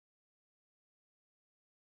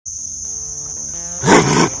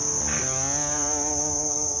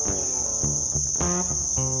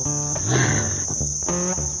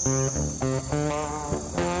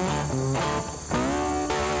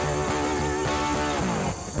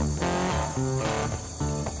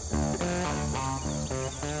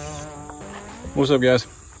What's up, guys?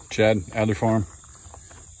 Chad, Adler Farm.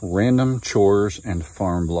 Random chores and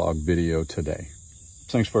farm vlog video today.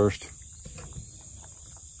 Things first,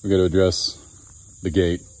 we got to address the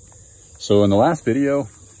gate. So in the last video,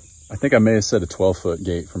 I think I may have said a 12-foot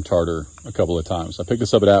gate from Tarter a couple of times. I picked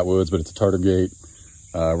this up at Atwoods, but it's a Tarter gate.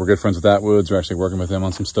 We're good friends with Atwoods. We're actually working with them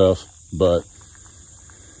on some stuff. But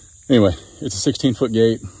anyway, it's a 16-foot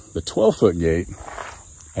gate. The 12-foot gate,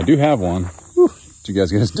 I do have one. Whew, did you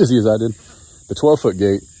guys get as dizzy as I did? The 12-foot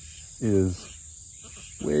gate is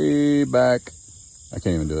way back. I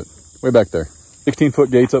can't even do it. Way back there. 16-foot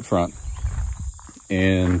gates up front.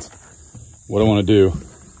 And what I want to do,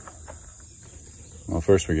 well,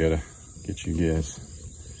 first we gotta get you guys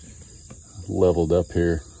leveled up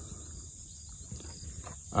here.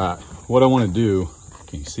 All right, what I want to do,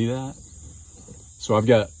 can you see that? So I've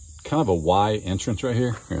got kind of a Y entrance right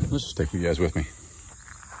here. Here, let's just take you guys with me.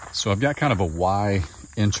 So I've got kind of a Y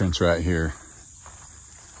entrance right here.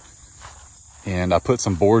 And I put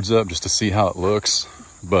some boards up just to see how it looks.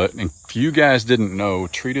 But if you guys didn't know,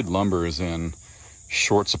 treated lumber is in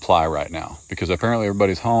short supply right now because apparently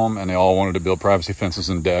everybody's home and they all wanted to build privacy fences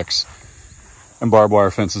and decks and barbed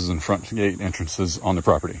wire fences and front gate entrances on their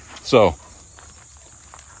property. So,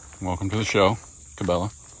 welcome to the show,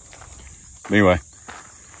 Cabela. Anyway,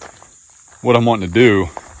 what I'm wanting to do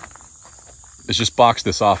is just box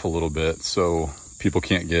this off a little bit so people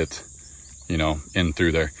can't get, you know, in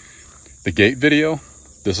through there. The gate video,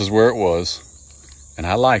 this is where it was, and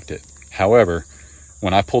I liked it. However,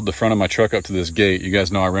 when I pulled the front of my truck up to this gate, you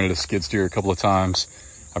guys know I rented a skid steer a couple of times.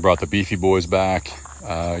 I brought the Beefy boys back.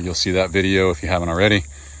 You'll see that video if you haven't already.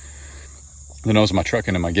 The nose of my truck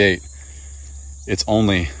into my gate, it's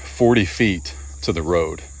only 40 feet to the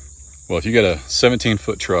road. Well, if you got a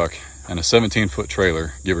 17-foot truck and a 17-foot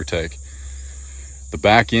trailer, give or take, the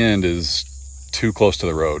back end is too close to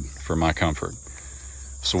the road for my comfort.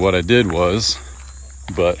 So what I did was,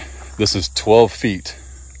 but this is 12 feet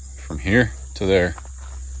from here to there,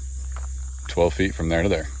 12 feet from there to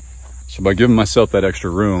there. So by giving myself that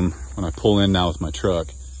extra room, when I pull in now with my truck,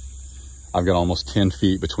 I've got almost 10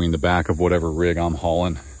 feet between the back of whatever rig I'm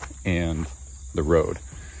hauling and the road.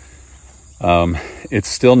 It's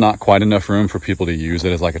still not quite enough room for people to use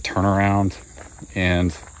it as like a turnaround.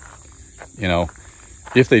 And, you know,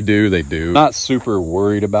 if they do, they do. Not super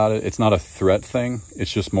worried about it. It's not a threat thing.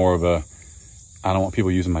 It's just more of a, I don't want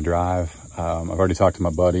people using my drive. I've already talked to my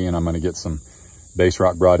buddy and I'm going to get some base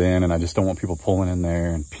rock brought in, and I just don't want people pulling in there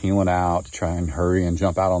and peeling out to try and hurry and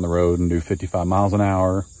jump out on the road and do 55 miles an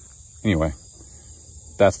hour. Anyway,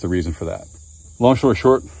 that's the reason for that. Long story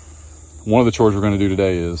short, one of the chores we're going to do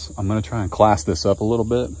today is I'm going to try and class this up a little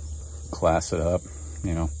bit. Class it up,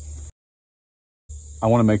 you know. I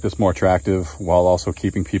want to make this more attractive while also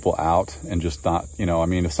keeping people out and just not, you know, I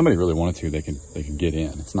mean, if somebody really wanted to, they can get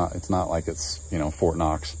in. It's not like it's, you know, Fort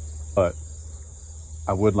Knox, but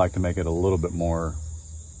I would like to make it a little bit more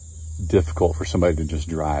difficult for somebody to just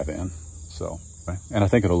drive in. So, and I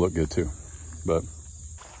think it'll look good too. But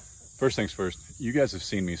first things first, you guys have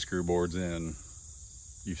seen me screw boards in.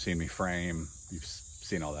 You've seen me frame. You've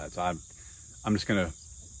seen all that. So I'm just going to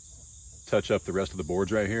touch up the rest of the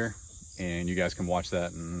boards right here, and you guys can watch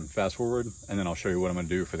that and fast forward, and then I'll show you what I'm going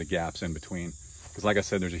to do for the gaps in between. Because like I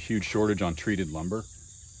said, there's a huge shortage on treated lumber.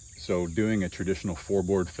 So doing a traditional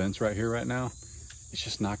 4-board fence right here right now, it's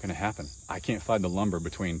just not going to happen. I can't find the lumber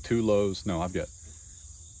between 2 Lowe's. No, I've got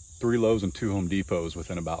 3 Lowe's and 2 Home Depots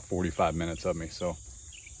within about 45 minutes of me. So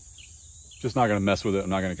just not going to mess with it. I'm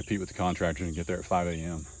not going to compete with the contractors and get there at 5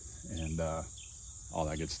 a.m. and all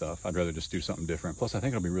that good stuff. I'd rather just do something different. Plus, I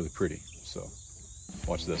think it'll be really pretty. So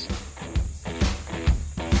watch this.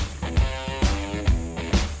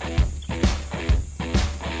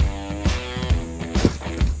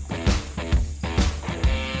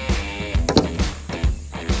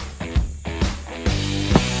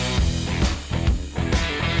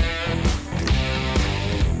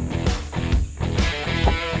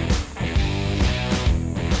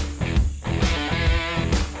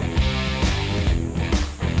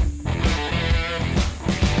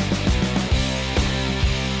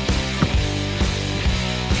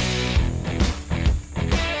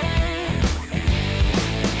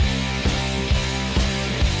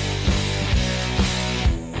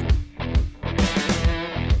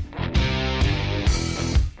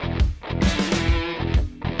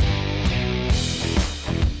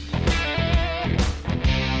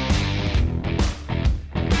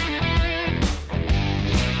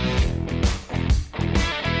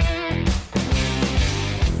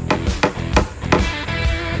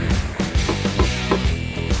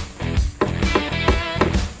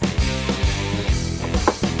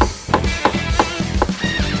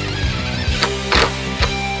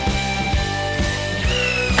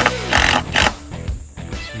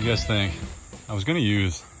 guys think? I was gonna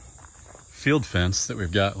use field fence that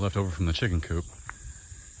we've got left over from the chicken coop,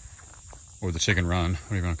 or the chicken run,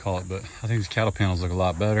 whatever you want to call it, but I think these cattle panels look a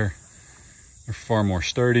lot better. They're far more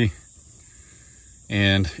sturdy.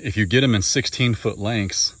 And if you get them in 16-foot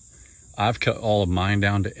lengths, I've cut all of mine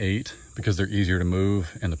down to 8 because they're easier to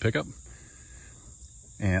move in the pickup.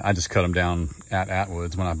 And I just cut them down at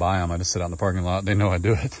Atwoods. When I buy them, I just sit out in the parking lot. They know I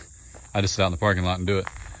do it. I just sit out in the parking lot and do it.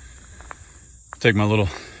 Take my little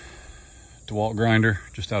DeWalt grinder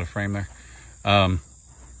just out of frame there. But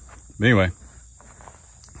anyway,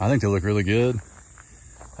 I think they look really good.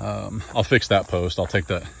 I'll fix that post. I'll take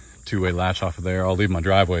that two-way latch off of there. I'll leave my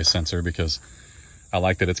driveway sensor because I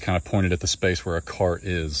like that it's kind of pointed at the space where a cart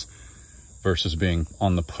is versus being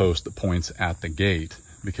on the post that points at the gate.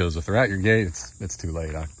 Because if they're at your gate, it's too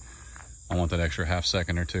late. I want that extra half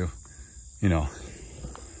second or two, you know,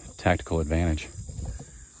 tactical advantage.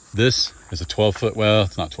 This is a 12-foot, well,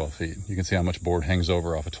 it's not 12 feet. You can see how much board hangs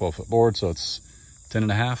over off a 12-foot board, so it's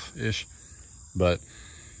 10.5-ish. But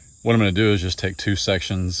what I'm gonna do is just take 2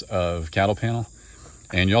 sections of cattle panel,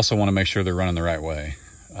 and you also wanna make sure they're running the right way.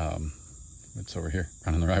 It's over here,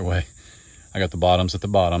 running the right way. I got the bottoms at the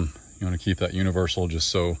bottom. You wanna keep that universal just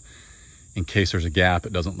so in case there's a gap,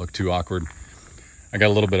 it doesn't look too awkward. I got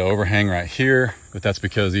a little bit of overhang right here, but that's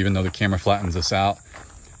because even though the camera flattens this out,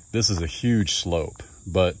 this is a huge slope.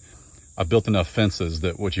 But I've built enough fences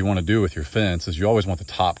that what you want to do with your fence is you always want the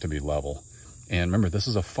top to be level. And remember, this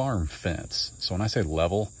is a farm fence. So when I say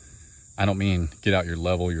level, I don't mean get out your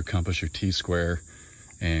level, your compass, your T-square,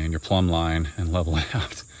 and your plumb line and level it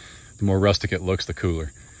out. The more rustic it looks, the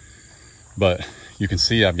cooler. But you can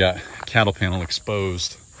see I've got cattle panel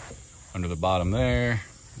exposed under the bottom there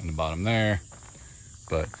and the bottom there.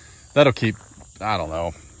 But that'll keep, I don't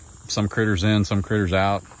know, some critters in, some critters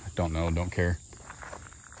out. I don't know, don't care.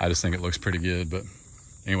 I just think it looks pretty good. But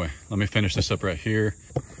anyway, let me finish this up right here.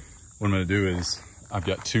 What I'm gonna do is I've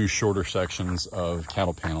got 2 shorter sections of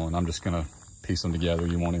cattle panel and I'm just gonna piece them together.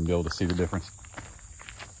 You won't even be able to see the difference.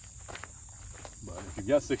 But if you've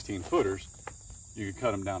got 16 footers, you can cut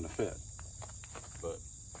them down to fit. But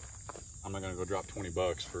I'm not gonna go drop 20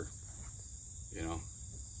 bucks for, you know,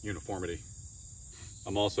 uniformity.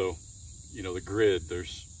 I'm also, you know, the grid,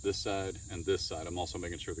 there's this side and this side. I'm also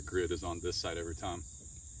making sure the grid is on this side every time,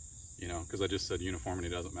 you know, because I just said uniformity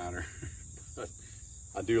doesn't matter. But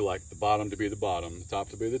I do like the bottom to be the bottom, the top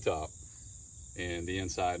to be the top, and the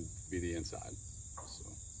inside be the inside.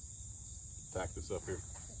 So, tack this up here.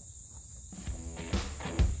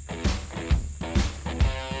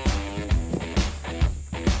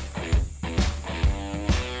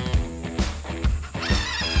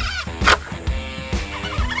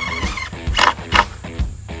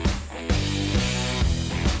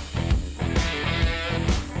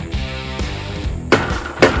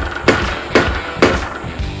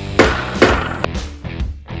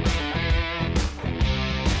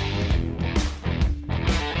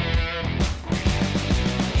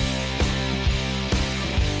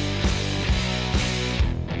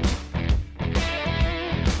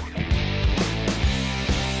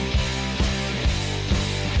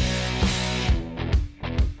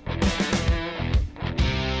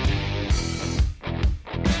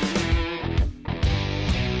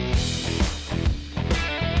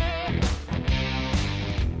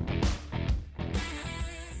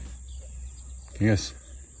 Yes,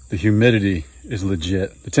 the humidity is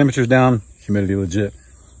legit. The temperature's down, humidity legit.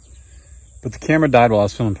 But the camera died while I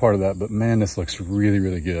was filming part of that, but man, this looks really,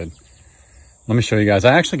 really good. Let me show you guys.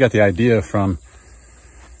 I actually got the idea from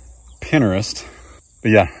Pinterest. But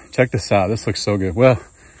yeah, check this out. This looks so good. Well,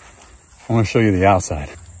 I want to show you the outside.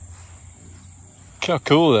 Look how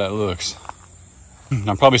cool that looks.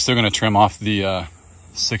 I'm probably still going to trim off the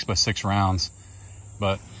 6x6 rounds,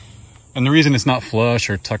 and the reason it's not flush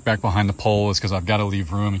or tucked back behind the pole is because I've got to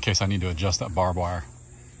leave room in case I need to adjust that barbed wire.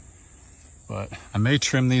 But I may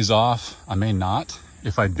trim these off. I may not.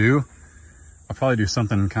 If I do, I'll probably do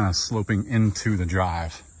something kind of sloping into the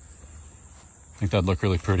drive. I think that'd look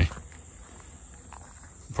really pretty.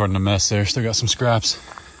 Pardon the mess there. Still got some scraps.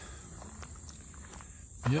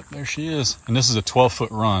 Yep, there she is. And this is a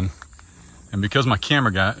 12-foot run. And because my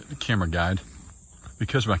camera died,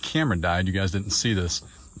 you guys didn't see this.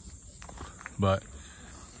 But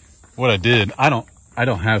what I did, I don't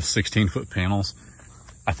have 16-foot panels.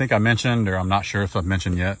 I think I mentioned, or I'm not sure if I've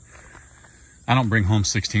mentioned yet, I don't bring home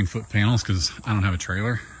 16-foot panels because I don't have a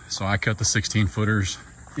trailer. So I cut the 16-footers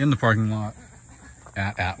in the parking lot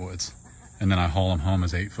at Atwoods, and then I haul them home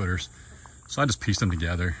as 8-footers. So I just pieced them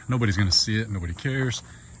together. Nobody's gonna see it, nobody cares.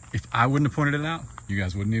 If I wouldn't have pointed it out, you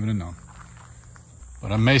guys wouldn't even have known.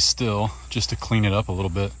 But I may still, just to clean it up a little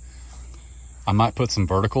bit, I might put some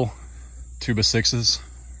vertical 2x6s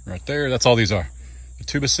right there. That's all these are. A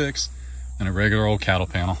 2x6 and a regular old cattle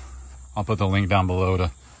panel. I'll put the link down below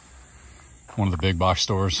to one of the big box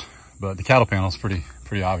stores. But the cattle panel is pretty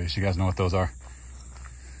obvious. You guys know what those are.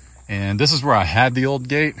 And this is where I had the old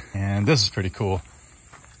gate. And this is pretty cool.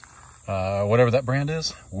 Whatever that brand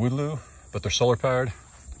is, Woodloo, but they're solar powered.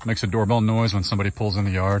 Makes a doorbell noise when somebody pulls in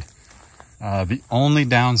the yard. The only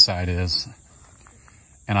downside is,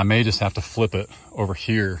 and I may just have to flip it over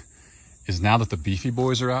here, is now that the beefy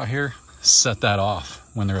boys are out here, set that off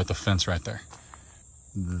when they're at the fence right there.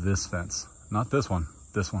 This fence, not this one,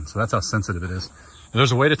 this one. So that's how sensitive it is.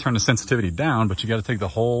 There's a way to turn the sensitivity down, but you got to take the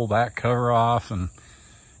whole back cover off, and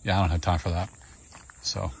yeah, I don't have time for that.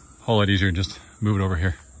 So a whole lot easier to just move it over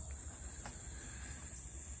here.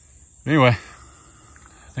 Anyway,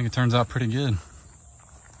 I think it turns out pretty good.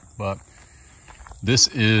 But this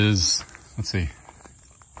is, let's see,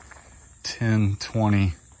 10,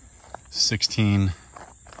 20, 16,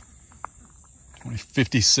 20,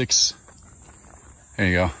 56. There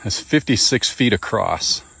you go. It's 56 feet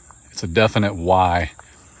across. It's a definite Y.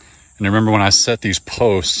 And remember when I set these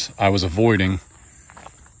posts, I was avoiding,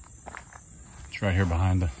 it's right here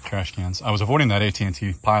behind the trash cans. I was avoiding that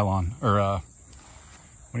AT&T pylon, or what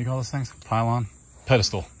do you call those things? Pylon?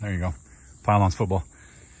 Pedestal. There you go. Pylon's football.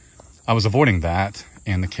 I was avoiding that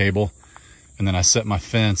and the cable. And then I set my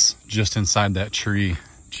fence just inside that tree,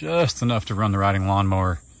 just enough to run the riding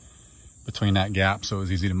lawnmower between that gap so it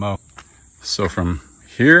was easy to mow. So from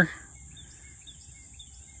here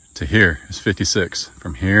to here is 56.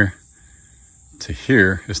 From here to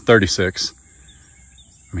here is 36.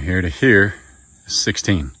 From here to here is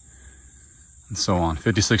 16. And so on.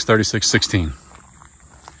 56, 36, 16.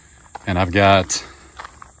 And I've got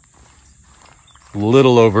a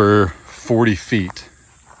little over 40 feet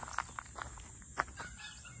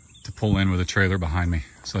to pull in with a trailer behind me.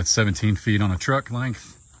 So that's 17 feet on a truck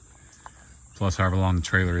length, plus however long the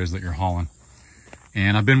trailer is that you're hauling.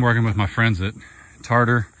 And I've been working with my friends at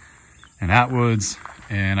Tarter and Atwoods,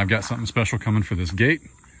 and I've got something special coming for this gate,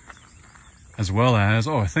 as well as,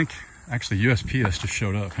 oh, I think actually USPS just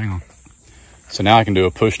showed up. Hang on. So now I can do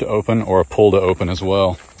a push to open or a pull to open as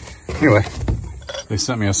well. Anyway, they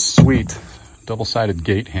sent me a sweet double-sided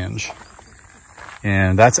gate hinge,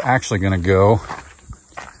 and that's actually going to go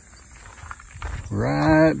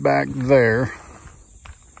right back there.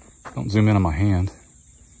 Don't zoom in on my hand.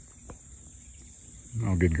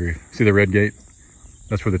 Oh, good grief. See the red gate?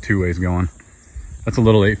 That's where the two-way's going. That's a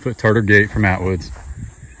little 8-foot Tarter gate from Atwoods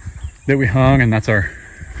that we hung, and that's our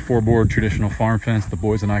 4-board traditional farm fence the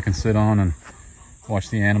boys and I can sit on and watch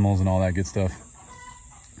the animals and all that good stuff.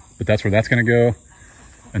 But that's where that's going to go.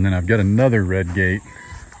 And then I've got another red gate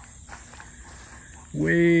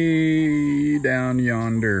way down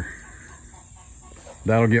yonder.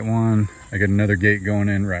 That'll get one. I got another gate going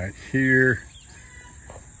in right here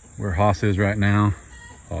where Haas is right now.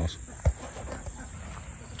 Haas.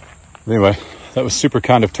 Anyway, that was super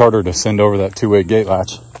kind of Tarter to send over that 2-way gate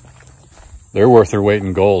latch. They're worth their weight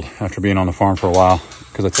in gold after being on the farm for a while.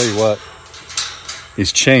 Because I tell you what,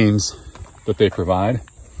 these chains that they provide,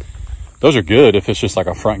 those are good if it's just like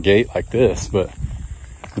a front gate like this, but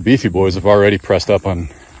the beefy boys have already pressed up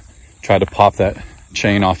and tried to pop that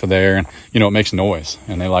chain off of there, and you know, it makes noise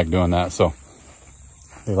and they like doing that. So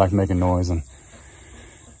they like making noise and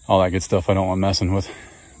all that good stuff I don't want messing with.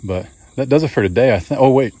 But that does it for today, I think.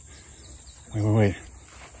 Oh, wait. I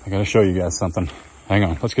gotta show you guys something. Hang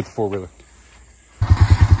on, let's get the 4-wheeler.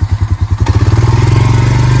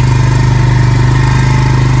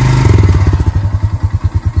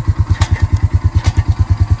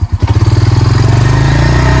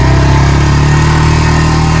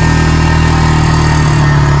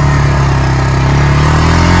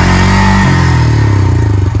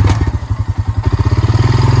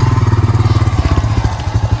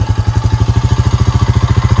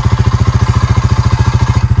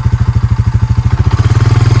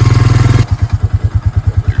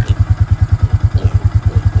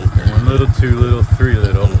 Two little, three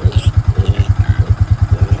little.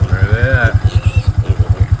 Where are they at?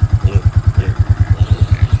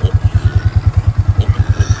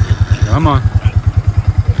 Come on.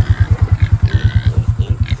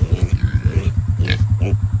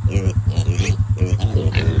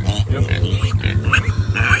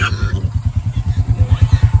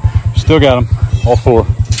 Still got them, all 4.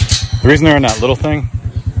 The reason they're in that little thing,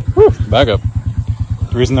 whew, back up.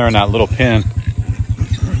 The reason they're in that little pen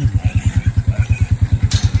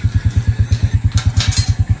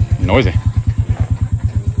noisy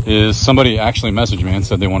is somebody actually messaged me and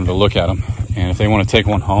said they wanted to look at them, and if they want to take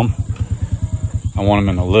one home, I want them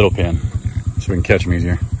in a little pen. It's we can catch them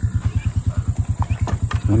easier.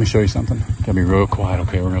 Let me show you something. Gotta be real quiet.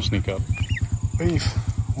 Okay, we're gonna sneak up. Beef,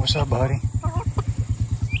 what's up, buddy?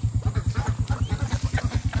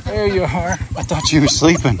 There you are. I thought you were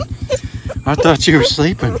sleeping. I thought you were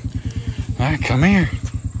sleeping. All right, come here.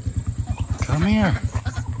 Come here.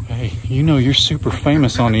 Hey, you know you're super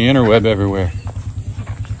famous on the interweb everywhere.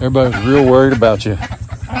 Everybody's real worried about you.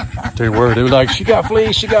 They were. They were like, she got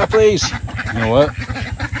fleas, she got fleas. You know what?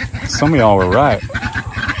 Some of y'all were right.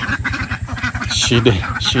 She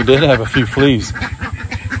did have a few fleas.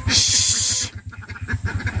 Shh.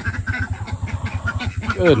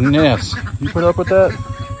 Goodness. You put up with that?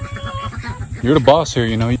 You're the boss here,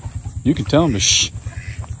 you know. You can tell them to shh.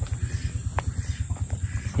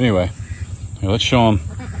 Anyway, here, let's show them.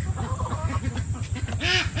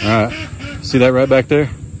 All right. See that right back there?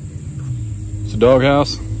 It's a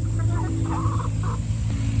doghouse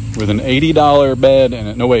with an $80 bed in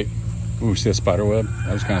it. No, wait. Ooh, see a spider web?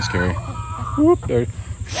 That was kind of scary. Whoop, there.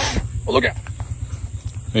 Oh, look out.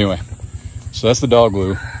 Anyway, so that's the dog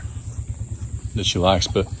glue that she likes,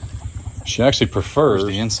 but she actually prefers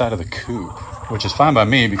the inside of the coop, which is fine by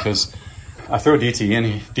me because I throw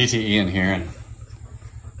DTE in here, and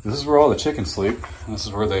this is where all the chickens sleep. And this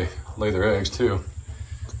is where they lay their eggs too.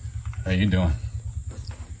 How you doing?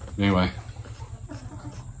 Anyway,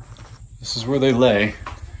 this is where they lay,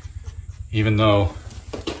 even though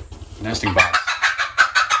nesting box.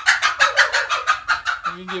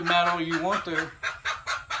 You can get mad all you want there.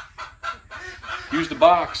 Use the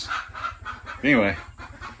box. Anyway,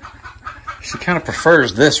 she kind of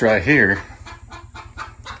prefers this right here.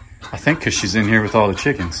 I think because she's in here with all the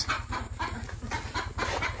chickens.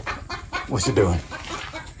 What's she doing?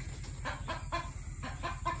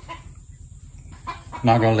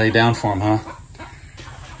 Not gonna lay down for him, huh?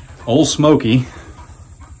 Old Smokey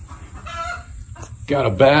got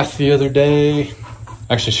a bath the other day.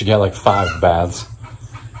 Actually, she got like 5 baths.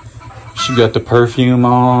 She got the perfume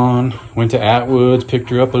on, went to Atwoods,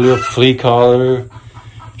 picked her up a little flea collar.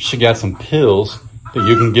 She got some pills that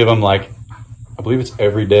you can give them, like, I believe it's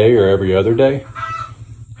every day or every other day.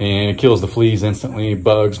 And it kills the fleas instantly,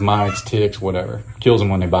 bugs, mites, ticks, whatever. Kills them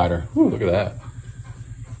when they bite her. Ooh, look at that.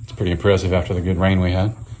 It's pretty impressive after the good rain we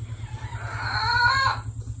had.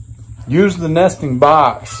 Use the nesting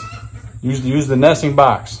box. Use the nesting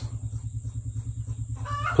box.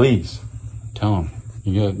 Please, tell them.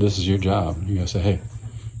 This is your job. You gotta say, hey,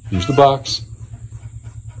 use the box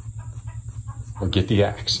or get the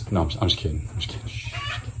axe. No, I'm just kidding. I'm just kidding.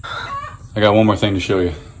 I got one more thing to show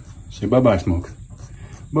you. Say bye-bye, Smoke.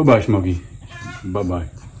 Bye-bye, Smokey. Bye-bye.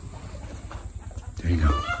 There you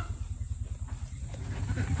go.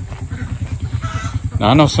 Now,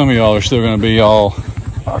 I know some of y'all are still gonna be all,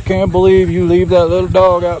 I can't believe you leave that little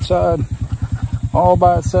dog outside all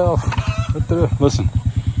by itself. But listen,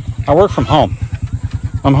 I work from home.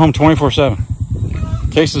 I'm home 24/7.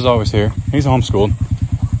 Case is always here. He's homeschooled.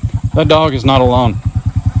 That dog is not alone.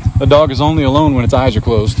 The dog is only alone when its eyes are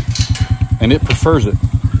closed, and it prefers it.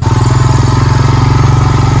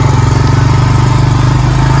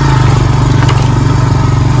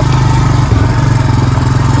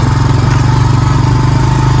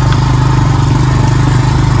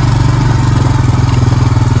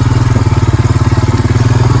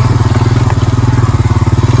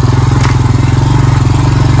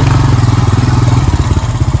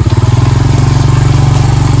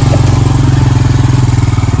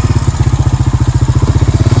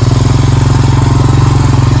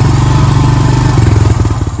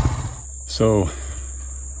 So,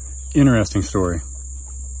 interesting story.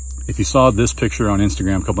 If you saw this picture on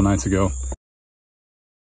Instagram a couple nights ago,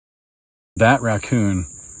 that raccoon,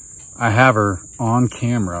 I have her on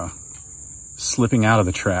camera slipping out of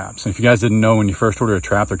the traps. And if you guys didn't know, when you first order a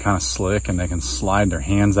trap, they're kind of slick and they can slide their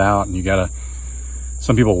hands out, and you gotta,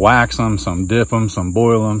 some people wax them, some dip them, some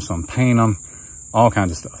boil them, some paint them, all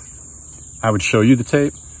kinds of stuff. I would show you the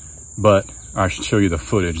tape, or I should show you the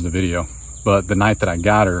footage, the video. But the night that I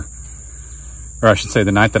got her, or I should say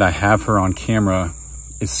the night that I have her on camera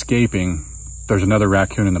escaping, there's another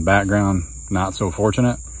raccoon in the background, not so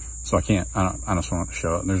fortunate. So I just want to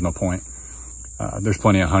show it. There's no point. There's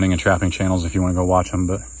plenty of hunting and trapping channels if you want to go watch them,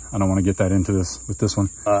 but I don't want to get that into this with this one.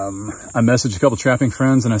 I messaged a couple trapping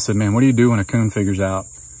friends and I said, man, what do you do when a coon figures out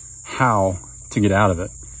how to get out of it?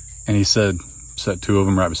 And he said, set 2 of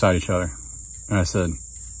them right beside each other. And I said,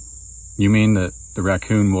 you mean that the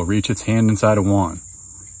raccoon will reach its hand inside of one,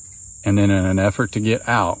 and then in an effort to get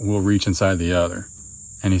out, we'll reach inside the other?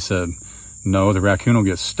 And he said, no, the raccoon will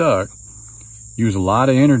get stuck, use a lot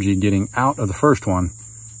of energy getting out of the first one,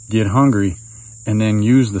 get hungry, and then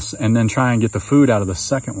use this, and then try and get the food out of the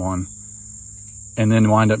second one, and then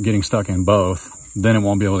wind up getting stuck in both, then it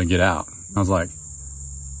won't be able to get out. I was like,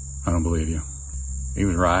 I don't believe you. He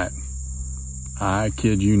was right. I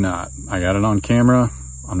kid you not. I got it on camera.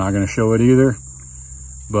 I'm not going to show it either,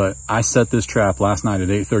 but I set this trap last night at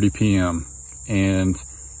 8:30 p.m. and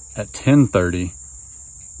at 10:30,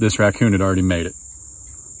 this raccoon had already made it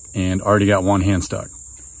and already got one hand stuck.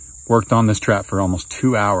 Worked on this trap for almost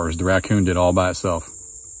 2 hours. The raccoon did all by itself.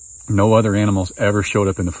 No other animals ever showed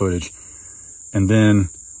up in the footage. And then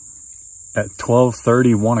at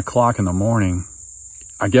 12:30, 1 o'clock in the morning,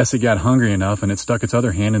 I guess it got hungry enough and it stuck its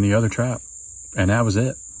other hand in the other trap. And that was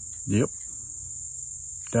it. Yep.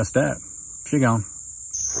 That's that. She gone.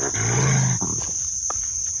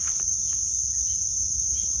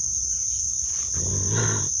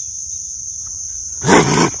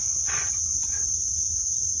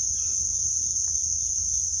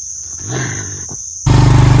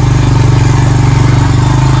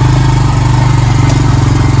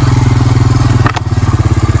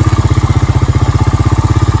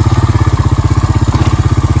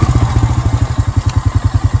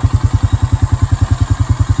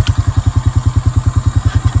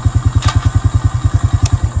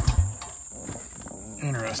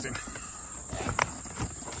 Interesting.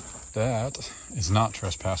 That is not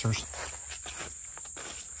Trespassers.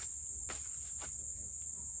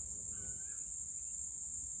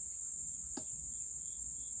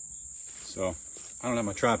 So I don't have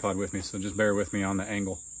my tripod with me, so just bear with me on the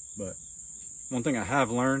angle. But one thing I have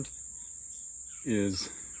learned is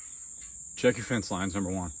check your fence lines,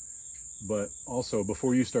 number one. But also,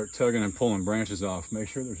 before you start tugging and pulling branches off, make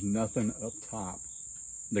sure there's nothing up top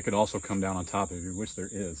that could also come down on top of you, which there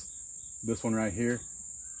is. This one right here,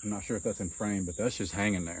 I'm not sure if that's in frame, but that's just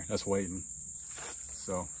hanging there. That's waiting.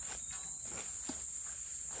 So.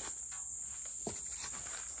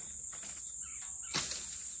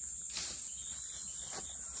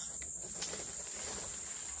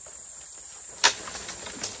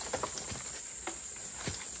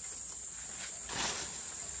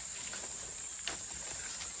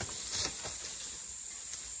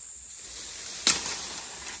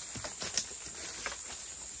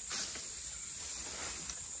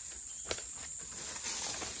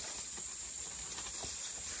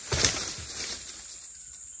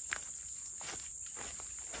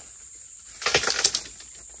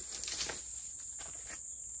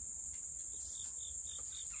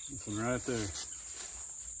 This one right there.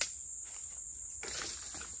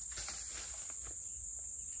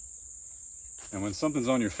 And when something's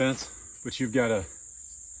on your fence, but you've got a,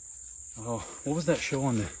 oh, what was that show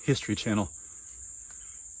on the History Channel?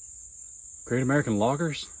 Great American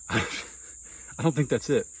Loggers? I don't think that's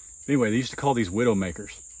it. Anyway, they used to call these widow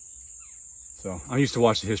makers. So I used to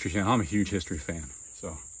watch the History Channel. I'm a huge history fan.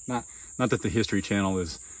 So not that the History Channel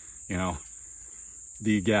is, you know,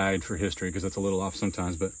 the guide for history, because that's a little off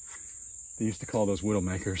sometimes, but they used to call those widow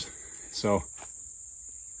makers. So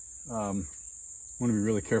want to be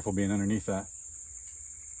really careful being underneath that.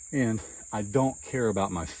 And I don't care about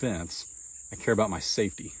my fence. I care about my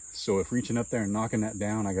safety. So if reaching up there and knocking that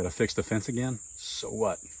down, I got to fix the fence again, so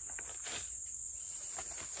what?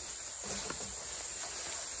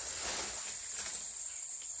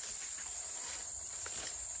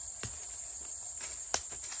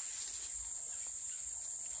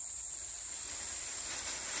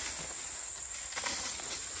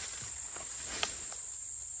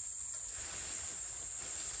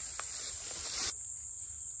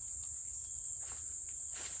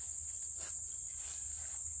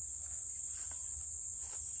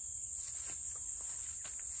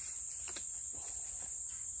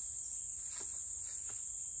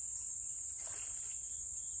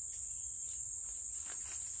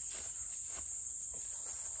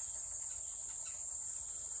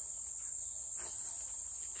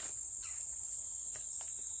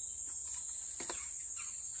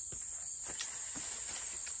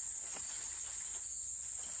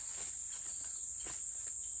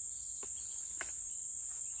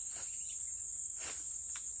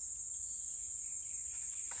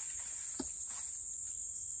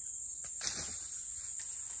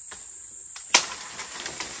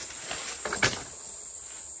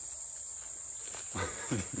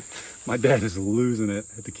 My dad is losing it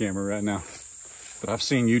at the camera right now, but I've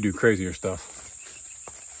seen you do crazier stuff.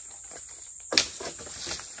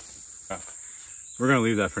 We're gonna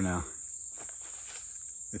leave that for now.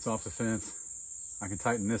 It's off the fence. I can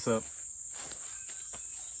tighten this up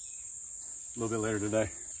a little bit later today,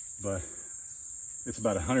 but it's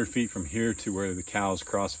about 100 feet from here to where the cow's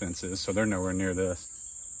cross fence is, so they're nowhere near this.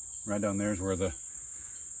 Right down there is where the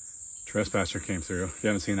trespasser came through. If you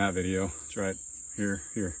haven't seen that video, it's right here.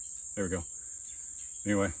 There we go.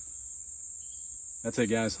 Anyway, that's it,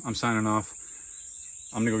 guys. I'm signing off.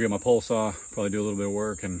 I'm gonna go get my pole saw, probably do a little bit of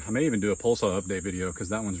work, and I may even do a pole saw update video because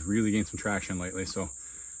that one's really gained some traction lately. So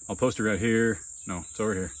I'll post it right here. No, it's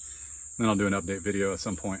over here. And then I'll do an update video at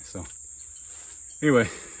some point. So anyway,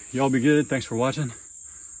 y'all be good. Thanks for watching.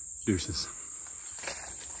 Deuces.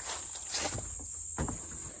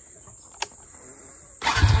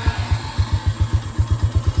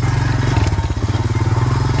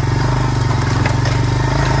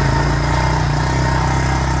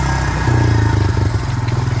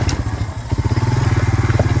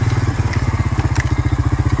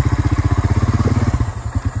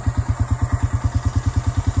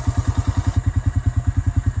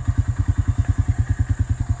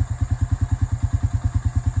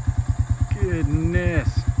 Goodness.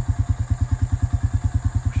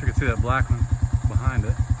 Wish I could see that black one behind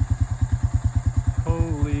it.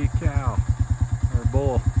 Holy cow. Or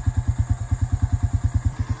bull.